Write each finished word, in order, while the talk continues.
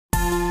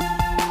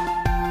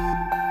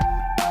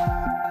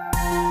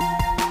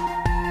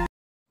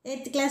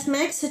8th class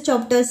maths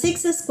chapter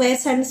 6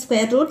 squares and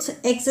square roots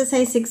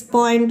exercise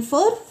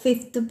 6.4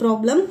 fifth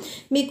problem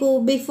మీకు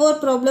before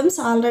problems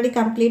already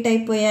complete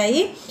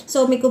అయిపోయాయి. So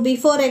మీకు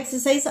before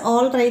exercise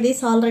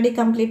already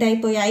complete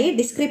అయిపోయాయి.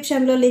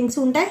 డిస్క్రిప్షన్లో links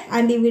ఉంటాయి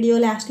and ఈ video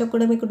లాస్ట్లో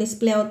కూడా మీకు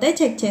డిస్ప్లే అవుతాయి,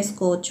 చెక్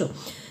చేసుకోవచ్చు.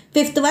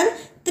 Fifth one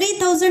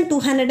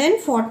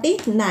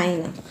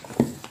 3249.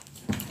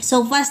 So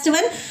first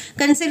one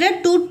consider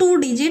two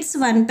digits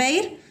one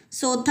pair.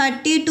 So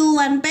 32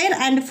 one pair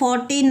and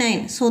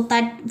 49. So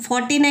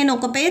 49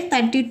 ఒక పేర్,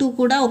 32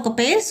 కూడా ఒక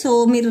పేర్. సో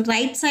మీరు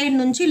రైట్ సైడ్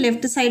నుంచి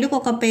లెఫ్ట్ సైడ్కి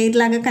ఒక పేర్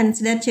లాగా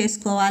కన్సిడర్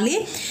చేసుకోవాలి.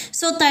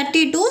 సో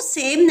 32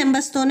 సేమ్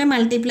నెంబర్స్తోనే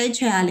మల్టిప్లై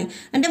చేయాలి.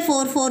 అంటే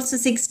 4 4s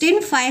 16,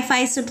 5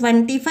 5s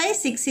 25,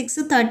 6 6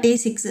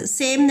 36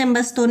 సేమ్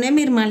నెంబర్స్తోనే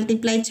మీరు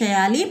మల్టిప్లై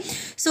చేయాలి.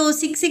 సో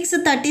 6 6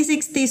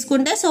 36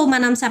 తీసుకుంటే సో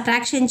మనం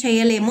సబ్ట్రాక్షన్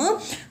చేయలేము.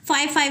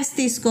 5 5s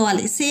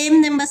తీసుకోవాలి. Same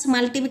numbers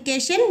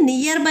multiplication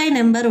near by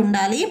number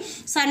ఉండాలి.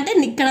 సో అంటే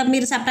ఇక్కడ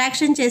మీరు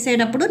సబ్ట్రాక్షన్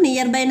చేసేటప్పుడు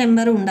నియర్ బై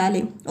నెంబర్ ఉండాలి.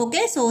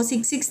 ఓకే, సో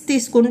 6 6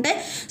 తీసుకుంటే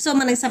సో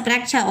మనకి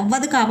సబ్ట్రాక్ట్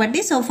అవ్వదు కాబట్టి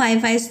సో 5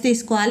 5s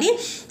తీసుకోవాలి.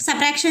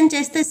 సబ్ట్రాక్షన్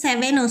చేస్తే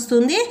 7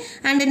 వస్తుంది.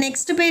 అండ్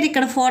నెక్స్ట్ పేర్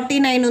ఇక్కడ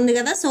 49 ఉంది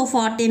కదా, సో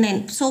 49.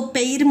 సో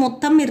పేర్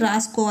మొత్తం మీరు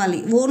రాసుకోవాలి,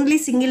 ఓన్లీ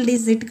సింగిల్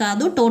డిజిట్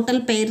కాదు,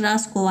 టోటల్ పేర్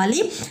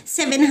రాసుకోవాలి.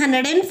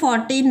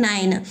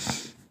 749.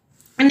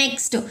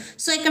 నెక్స్ట్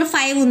సో ఇక్కడ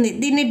 5 ఉంది,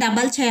 దీన్ని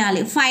డబల్ చేయాలి.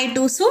 5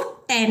 2s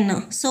 10.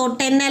 సో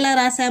 10 ఎలా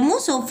రాసాము,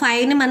 సో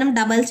 5ని మనం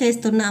డబల్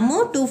చేస్తున్నాము.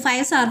 2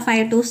 5s ఆర్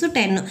 5 2s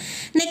 10.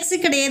 నెక్స్ట్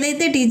ఇక్కడ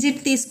ఏదైతే డిజిట్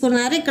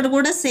తీసుకున్నారో ఇక్కడ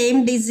కూడా సేమ్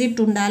డిజిట్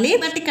ఉండాలి.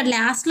 బట్ ఇక్కడ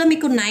లాస్ట్లో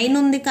మీకు 9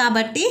 ఉంది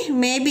కాబట్టి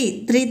మేబీ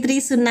 3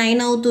 3s 9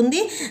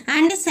 అవుతుంది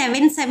అండ్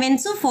 7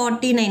 7s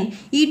 49.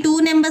 ఈ 2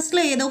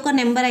 నెంబర్స్లో ఏదో ఒక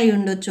నెంబర్ అయి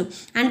ఉండొచ్చు.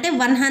 అంటే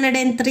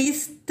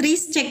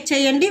 103 చెక్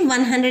చేయండి,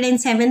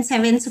 107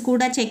 7s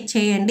కూడా చెక్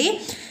చేయండి,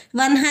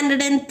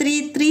 103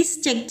 3s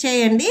చెక్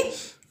చేయండి.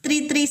 3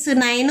 3s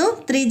 9,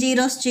 3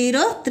 0s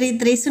 0, 3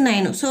 3s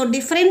 9. So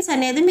difference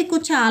అనేది మీకు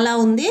చాలా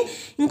ఉంది.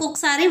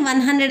 ఇంకొకసారి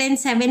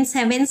 107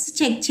 7s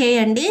చెక్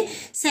చేయండి.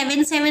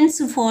 7 7s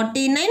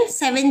 49,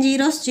 7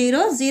 0s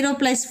 0, 0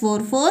 + 4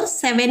 4,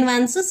 7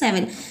 1s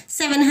 7,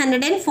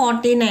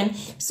 749.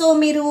 సో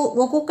మీరు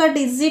ఒక్కొక్క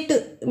డిజిట్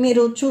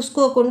మీరు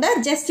చూసుకోకుండా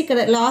జస్ట్ ఇక్కడ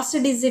లాస్ట్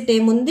డిజిట్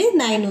ఏముంది,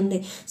 9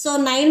 ఉంది. సో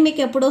 9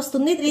 మీకు ఎప్పుడు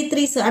వస్తుంది, 3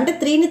 3s అంటే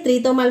 3ని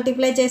 3తో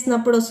మల్టిప్లై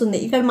చేసినప్పుడు వస్తుంది.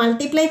 ఇక్కడ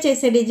మల్టిప్లై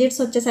చేసే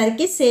డిజిట్స్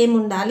వచ్చేసరికి సేమ్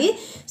ఉండాలి.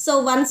 సో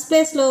 1s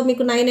ప్లేస్లో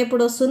మీకు 9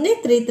 ఎప్పుడు వస్తుంది,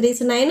 3 3s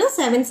 9,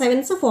 7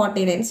 7s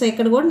 49. సో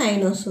ఇక్కడ కూడా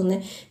 9 వస్తుంది.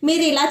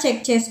 మీరు ఇలా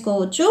చెక్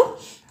చేసుకోవచ్చు.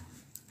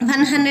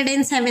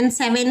 107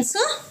 7s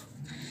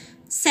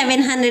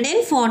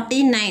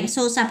 749.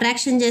 సో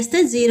సబ్ట్రాక్షన్ చేస్తే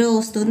 0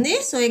 వస్తుంది.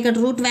 సో ఇక్కడ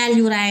రూట్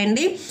వాల్యూ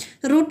రాయండి.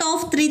 రూట్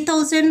ఆఫ్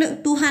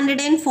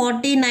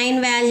 3249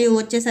 వాల్యూ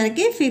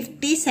వచ్చేసరికి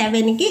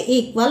 57కి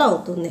ఈక్వల్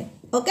అవుతుంది.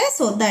 Okay,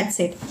 so that's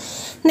it.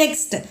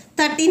 Next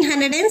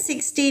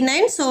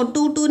 1369. So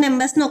 2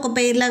 నెంబర్స్ని ఒక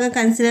పేర్ లాగా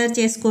కన్సిడర్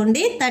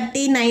చేసుకోండి.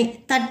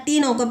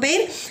 13 ఒక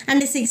పేర్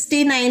అండ్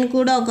 69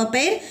 కూడా ఒక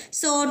పేర్.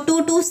 సో 2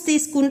 2s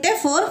తీసుకుంటే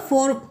 4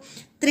 4,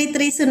 3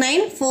 3s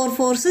 9, 4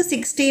 4s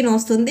 16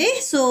 వస్తుంది.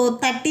 సో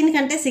 13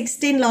 కంటే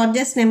 16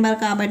 లార్జెస్ట్ నెంబర్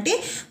కాబట్టి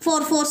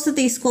 4 4s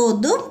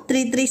తీసుకోవద్దు,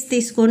 3 3s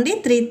తీసుకోండి.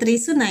 3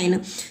 3s 9.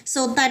 సో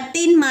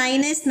 13 -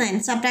 9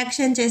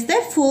 సబ్ట్రాక్షన్ చేస్తే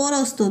 4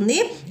 వస్తుంది.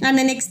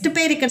 అండ్ నెక్స్ట్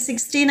పేర్ ఇక్కడ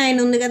 69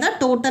 ఉంది కదా,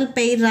 టోటల్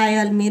పేర్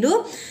రాయాలి మీరు.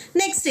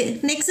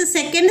 నెక్స్ట్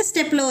సెకండ్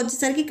స్టెప్లో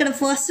వచ్చేసరికి ఇక్కడ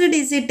ఫస్ట్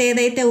డిజిట్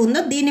ఏదైతే ఉందో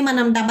దీన్ని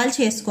మనం డబల్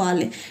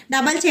చేసుకోవాలి.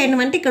 డబల్ చేయడం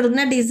అంటే ఇక్కడ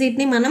ఉన్న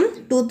డిజిట్ని మనం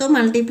 2తో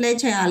మల్టిప్లై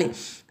చేయాలి.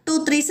 2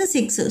 3s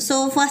 6. సో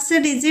ఫస్ట్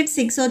డిజిట్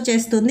 6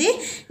 వచ్చేస్తుంది.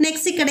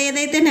 నెక్స్ట్ ఇక్కడ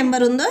ఏదైతే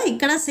నెంబర్ ఉందో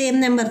ఇక్కడ సేమ్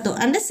నెంబర్తో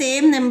అంటే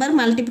సేమ్ నెంబర్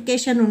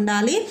మల్టిప్లికేషన్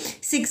ఉండాలి.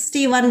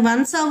 61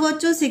 1s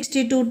అవ్వచ్చు,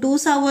 62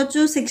 2s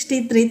అవ్వచ్చు,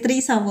 63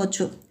 3s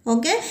అవ్వచ్చు.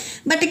 ఓకే,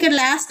 బట్ ఇక్కడ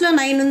లాస్ట్లో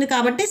 9 ఉంది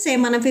కాబట్టి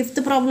సేమ్ మనం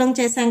ఫిఫ్త్ ప్రాబ్లం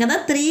చేసాం కదా,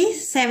 3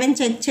 7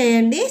 చెక్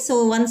చేయండి. సో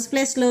 1s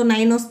ప్లేస్లో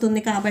 9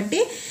 వస్తుంది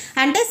కాబట్టి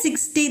అంటే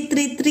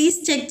 63 3s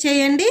చెక్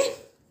చేయండి,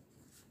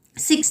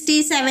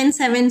 67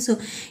 7s.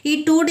 ఈ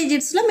 2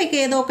 డిజిట్స్లో మీకు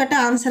ఏదో ఒకటి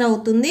ఆన్సర్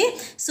అవుతుంది.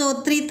 So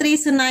 3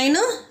 3s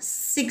 9,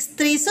 6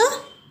 3s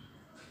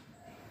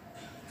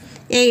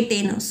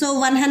 18. So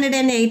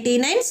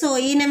 189. So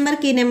ఈ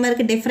నెంబర్కి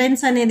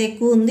డిఫరెన్స్ అనేది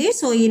ఎక్కువ ఉంది.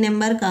 సో ఈ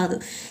నెంబర్ కాదు.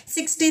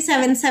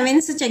 67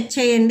 7s చెక్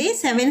చేయండి.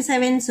 7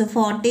 7s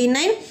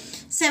 49,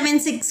 7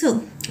 6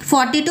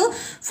 42,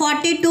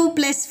 42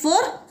 +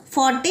 4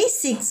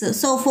 46.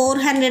 So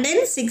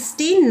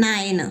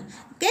 469.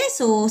 Okay,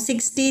 so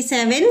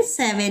 67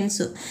 7s,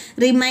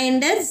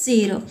 reminder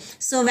 0.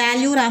 So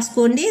value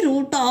రాసుకోండి.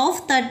 రూట్ ఆఫ్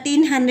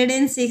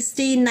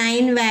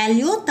 1369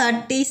 వాల్యూ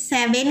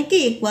 37కి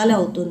ఈక్వల్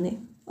అవుతుంది.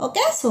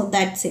 Okay, so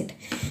that's it.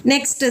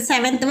 Next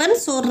 7th one.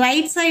 So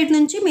right side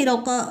నుంచి మీరు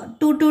ఒక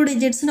 2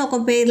 డిజిట్స్ని ఒక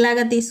పేర్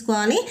లాగా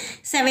తీసుకోవాలి.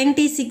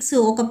 76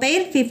 ఒక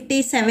పేర్,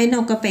 57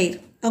 ఒక పేర్.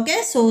 ఓకే,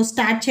 సో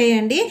స్టార్ట్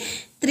చేయండి.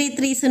 3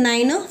 3s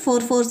 9,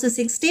 4 4s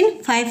 16,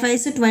 5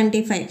 5s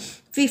 25.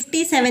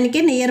 57కి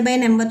near by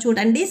number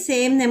చూడండి,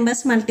 సేమ్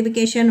నెంబర్స్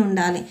మల్టిప్లికేషన్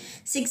ఉండాలి.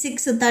 6 6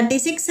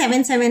 36,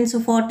 7 7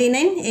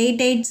 49,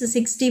 8 8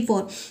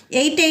 64.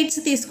 8 8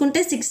 తీసుకుంటే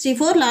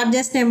 64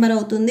 లార్జెస్ట్ నెంబర్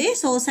అవుతుంది.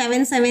 సో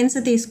 7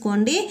 7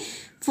 తీసుకోండి,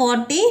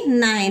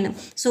 49.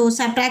 సో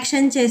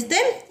సబ్ట్రాక్షన్ చేస్తే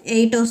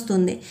 8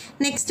 వస్తుంది.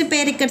 నెక్స్ట్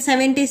పేర్ ఇక్కడ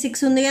 76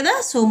 ఉంది కదా,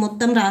 సో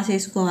మొత్తం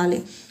రాసేసుకోవాలి.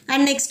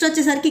 అండ్ నెక్స్ట్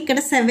వచ్చేసరికి ఇక్కడ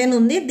 7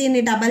 ఉంది,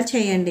 దీన్ని డబల్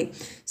చేయండి.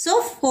 సో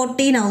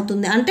 14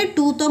 అవుతుంది, అంటే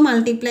 2తో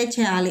మల్టిప్లై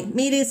చేయాలి.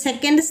 మీరు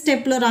సెకండ్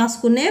స్టెప్లో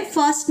రాసుకునే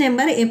ఫస్ట్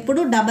నెంబర్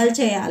ఎప్పుడు డబల్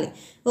చేయాలి.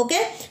 ఓకే,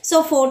 సో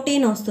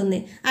 14 వస్తుంది.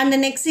 అండ్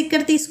నెక్స్ట్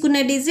ఇక్కడ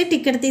తీసుకునే డిజిట్,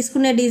 ఇక్కడ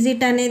తీసుకునే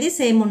డిజిట్ అనేది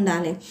సేమ్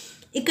ఉండాలి.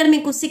 ఇక్కడ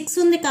మీకు 6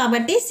 ఉంది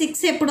కాబట్టి 6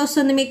 ఎప్పుడు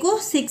వస్తుంది మీకు?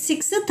 6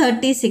 6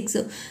 36.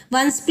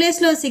 వన్స్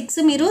ప్లేస్లో 6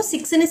 మీరు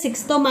 6ని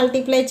 6తో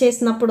మల్టిప్లై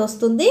చేసినప్పుడు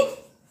వస్తుంది.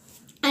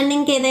 అండ్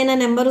ఇంకేదైనా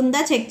నెంబర్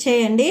ఉందా చెక్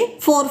చేయండి.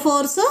 4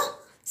 4s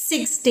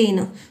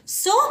 16.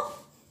 సో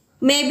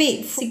మేబీ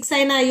 6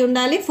 అయినా అయి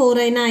ఉండాలి, 4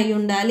 అయినా అయి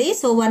ఉండాలి.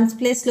 సో వన్స్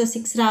ప్లేస్లో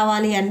 6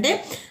 రావాలి అంటే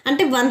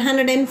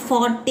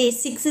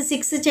 146.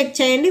 6 చెక్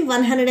చేయండి,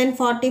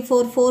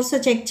 144 4s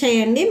చెక్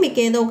చేయండి, మీకు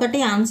ఏదో ఒకటి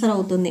ఆన్సర్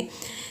అవుతుంది.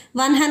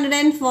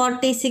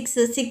 146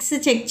 6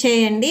 చెక్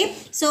చేయండి.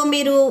 సో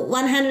మీరు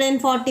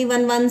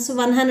 141 1s,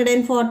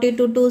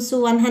 142 2s,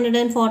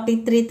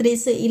 143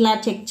 3s ఇలా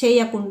చెక్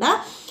చేయకుండా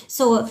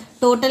సో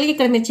టోటల్గా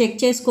ఇక్కడ మీరు చెక్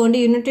చేసుకోండి.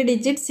 యూనిట్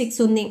డిజిట్ 6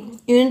 ఉంది.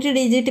 యూనిట్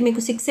డిజిట్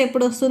మీకు 6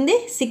 ఎప్పుడు వస్తుంది?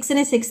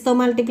 6ని 6తో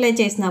మల్టిప్లై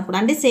చేసినప్పుడు,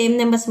 అంటే సేమ్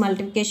నెంబర్స్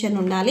మల్టిప్లికేషన్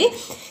ఉండాలి.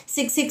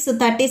 6 6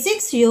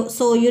 36.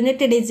 సో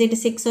యూనిట్ డిజిట్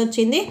 6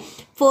 వచ్చింది.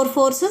 4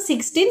 4s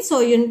 16. సో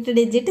యూనిట్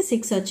డిజిట్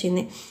 6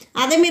 వచ్చింది.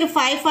 అదే మీరు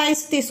 5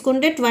 5s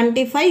తీసుకుంటే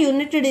 25.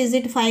 యూనిట్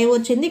డిజిట్ 5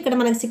 వచ్చింది. ఇక్కడ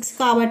మనకు 6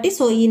 కాబట్టి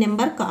సో ఈ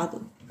నెంబర్ కాదు.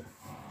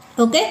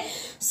 ఓకే,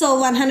 సో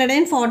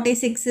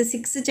 146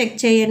 6 చెక్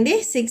చేయండి.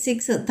 6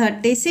 6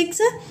 36,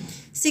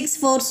 6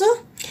 4s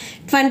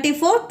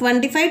 24,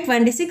 25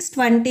 26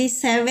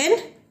 27.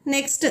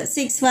 Next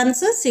 6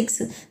 1s 6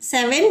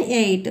 7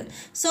 8.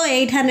 సో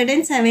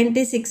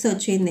 876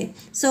 వచ్చింది.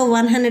 So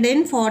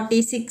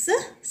 146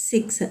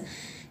 6,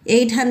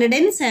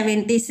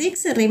 876,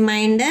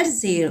 reminder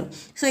 0.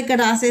 సో ఇక్కడ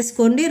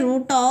రాసేసుకోండి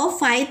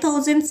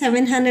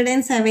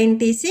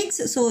 √5776.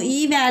 సో ఈ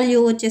వాల్యూ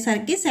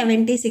వచ్చేసరికి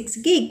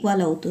 76కి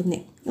ఈక్వల్ అవుతుంది.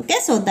 Okay,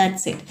 so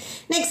that's it.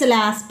 Next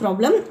last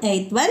problem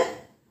 8th one.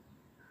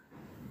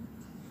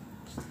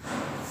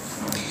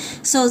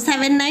 So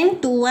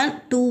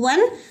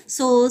 792121.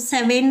 So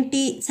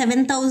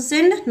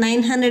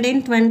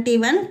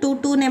 7,921.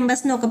 2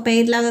 నెంబర్స్ని ఒక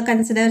పెయిర్ లాగా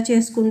కన్సిడర్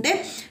చేసుకుంటే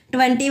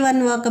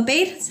 21 ఒక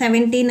పెయిర్,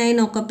 79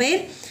 ఒక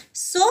పెయిర్.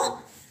 సో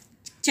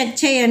చెక్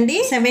చేయండి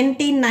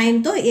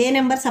 79తో ఏ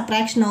నెంబర్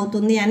సబ్ట్రాక్షన్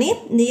అవుతుంది అని.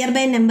 నియర్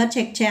బై నెంబర్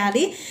చెక్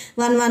చేయాలి.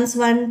 1 1s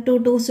 1, 2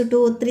 2s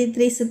 2, 3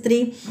 3s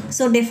 3.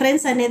 So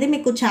difference అనేది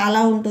మీకు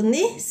చాలా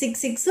ఉంటుంది. 6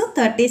 6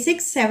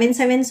 36, 7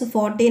 7s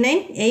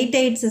 49, 8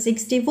 8s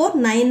 64,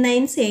 9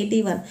 9s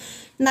 81.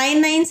 9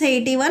 9s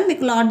 81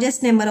 మీకు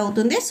లార్జెస్ట్ నెంబర్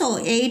అవుతుంది. సో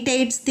 8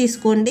 8s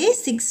తీసుకోండి,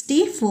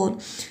 64.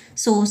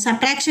 సో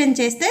సబ్ట్రాక్షన్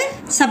చేస్తే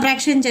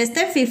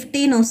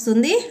 15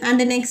 వస్తుంది.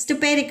 అండ్ నెక్స్ట్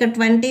పేర్ ఇక్కడ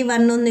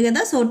 21 ఉంది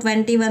కదా, సో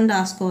 21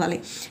 రాసుకోవాలి.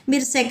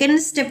 మీరు సెకండ్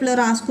స్టెప్లో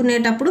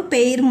రాసుకునేటప్పుడు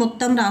పెయిర్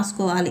మొత్తం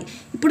రాసుకోవాలి.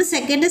 ఇప్పుడు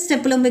సెకండ్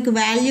స్టెప్లో మీకు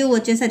వాల్యూ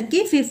వచ్చేసరికి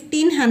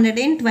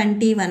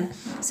 1521.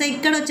 సో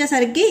ఇక్కడ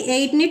వచ్చేసరికి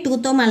 8ని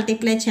 2తో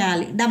మల్టిప్లై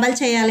చేయాలి, డబల్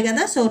చేయాలి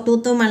కదా. సో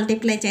 2తో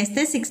మల్టిప్లై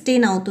చేస్తే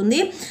 16 అవుతుంది.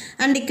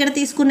 అండ్ ఇక్కడ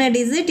తీసుకునే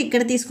డిజిట్,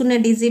 ఇక్కడ తీసుకునే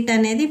డిజిట్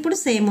అనేది ఇప్పుడు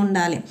సేమ్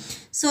ఉండాలి.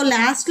 సో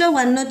లాస్ట్లో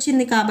 1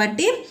 వచ్చింది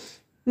కాబట్టి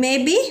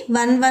మేబీ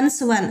 1 1s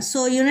 1. సో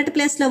యూనిట్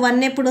ప్లేస్లో 1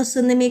 ఎప్పుడు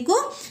వస్తుంది మీకు?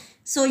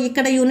 సో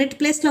ఇక్కడ యూనిట్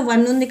ప్లేస్లో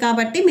 1 ఉంది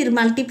కాబట్టి మీరు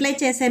మల్టిప్లై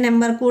చేసే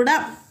నెంబర్ కూడా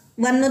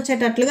 1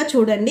 వచ్చేటట్లుగా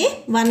చూడండి.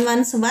 1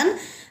 1s 1.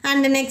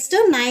 And next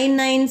 9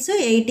 9s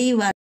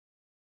 81.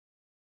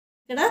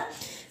 ఇక్కడ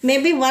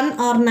మేబీ 1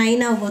 or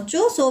 9 అవ్వచ్చు.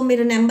 సో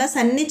మీరు నెంబర్స్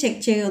అన్నీ చెక్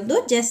చేయొద్దు,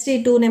 జస్ట్ ఈ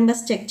 2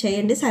 నెంబర్స్ చెక్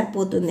చేయండి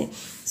సరిపోతుంది.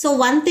 సో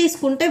 1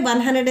 తీసుకుంటే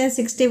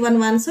 161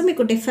 1s,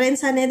 మీకు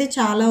డిఫరెన్స్ అనేది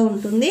చాలా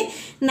ఉంటుంది.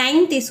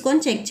 9 తీసుకొని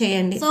చెక్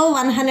చేయండి. సో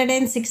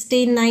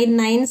 169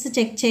 9s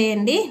చెక్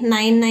చేయండి.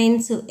 9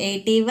 9s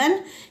 81,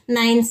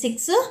 9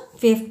 6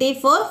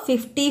 54,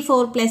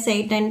 54 +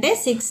 8 అంటే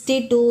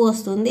 62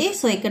 వస్తుంది.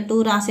 సో ఇక్కడ 2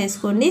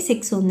 రాసేసుకోండి,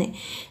 6 ఉంది.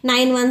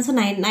 9 1s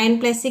 9, 9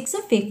 + 6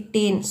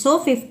 15. సో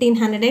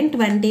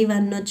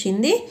 1521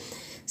 వచ్చింది.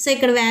 సో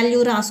ఇక్కడ వాల్యూ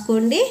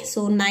రాసుకోండి.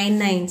 సో 9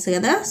 9s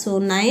కదా, సో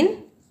 9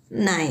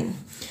 9,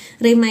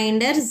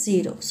 రిమైండర్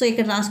 0. సో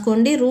ఇక్కడ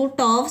రాసుకోండి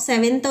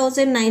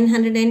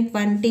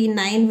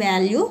 √7,929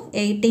 వాల్యూ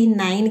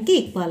 89కి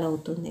ఈక్వల్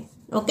అవుతుంది.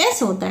 Okay,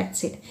 so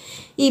that's it.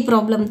 ఈ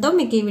ప్రాబ్లంతో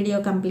మీకు ఈ వీడియో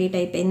కంప్లీట్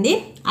అయిపోయింది.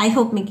 ఐ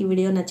హోప్ మీకు ఈ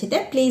వీడియో నచ్చితే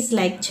ప్లీజ్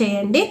లైక్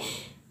చేయండి,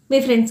 మీ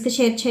ఫ్రెండ్స్కి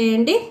షేర్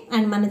చేయండి,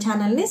 అండ్ మన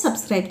ఛానల్ని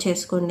సబ్స్క్రైబ్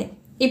చేసుకోండి.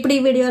 ఇప్పుడు ఈ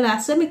వీడియో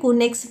లాస్ట్లో మీకు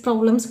నెక్స్ట్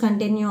ప్రాబ్లమ్స్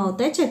కంటిన్యూ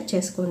అవుతాయి, చెక్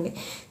చేసుకోండి.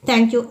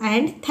 Thank you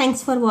and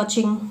thanks for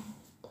watching.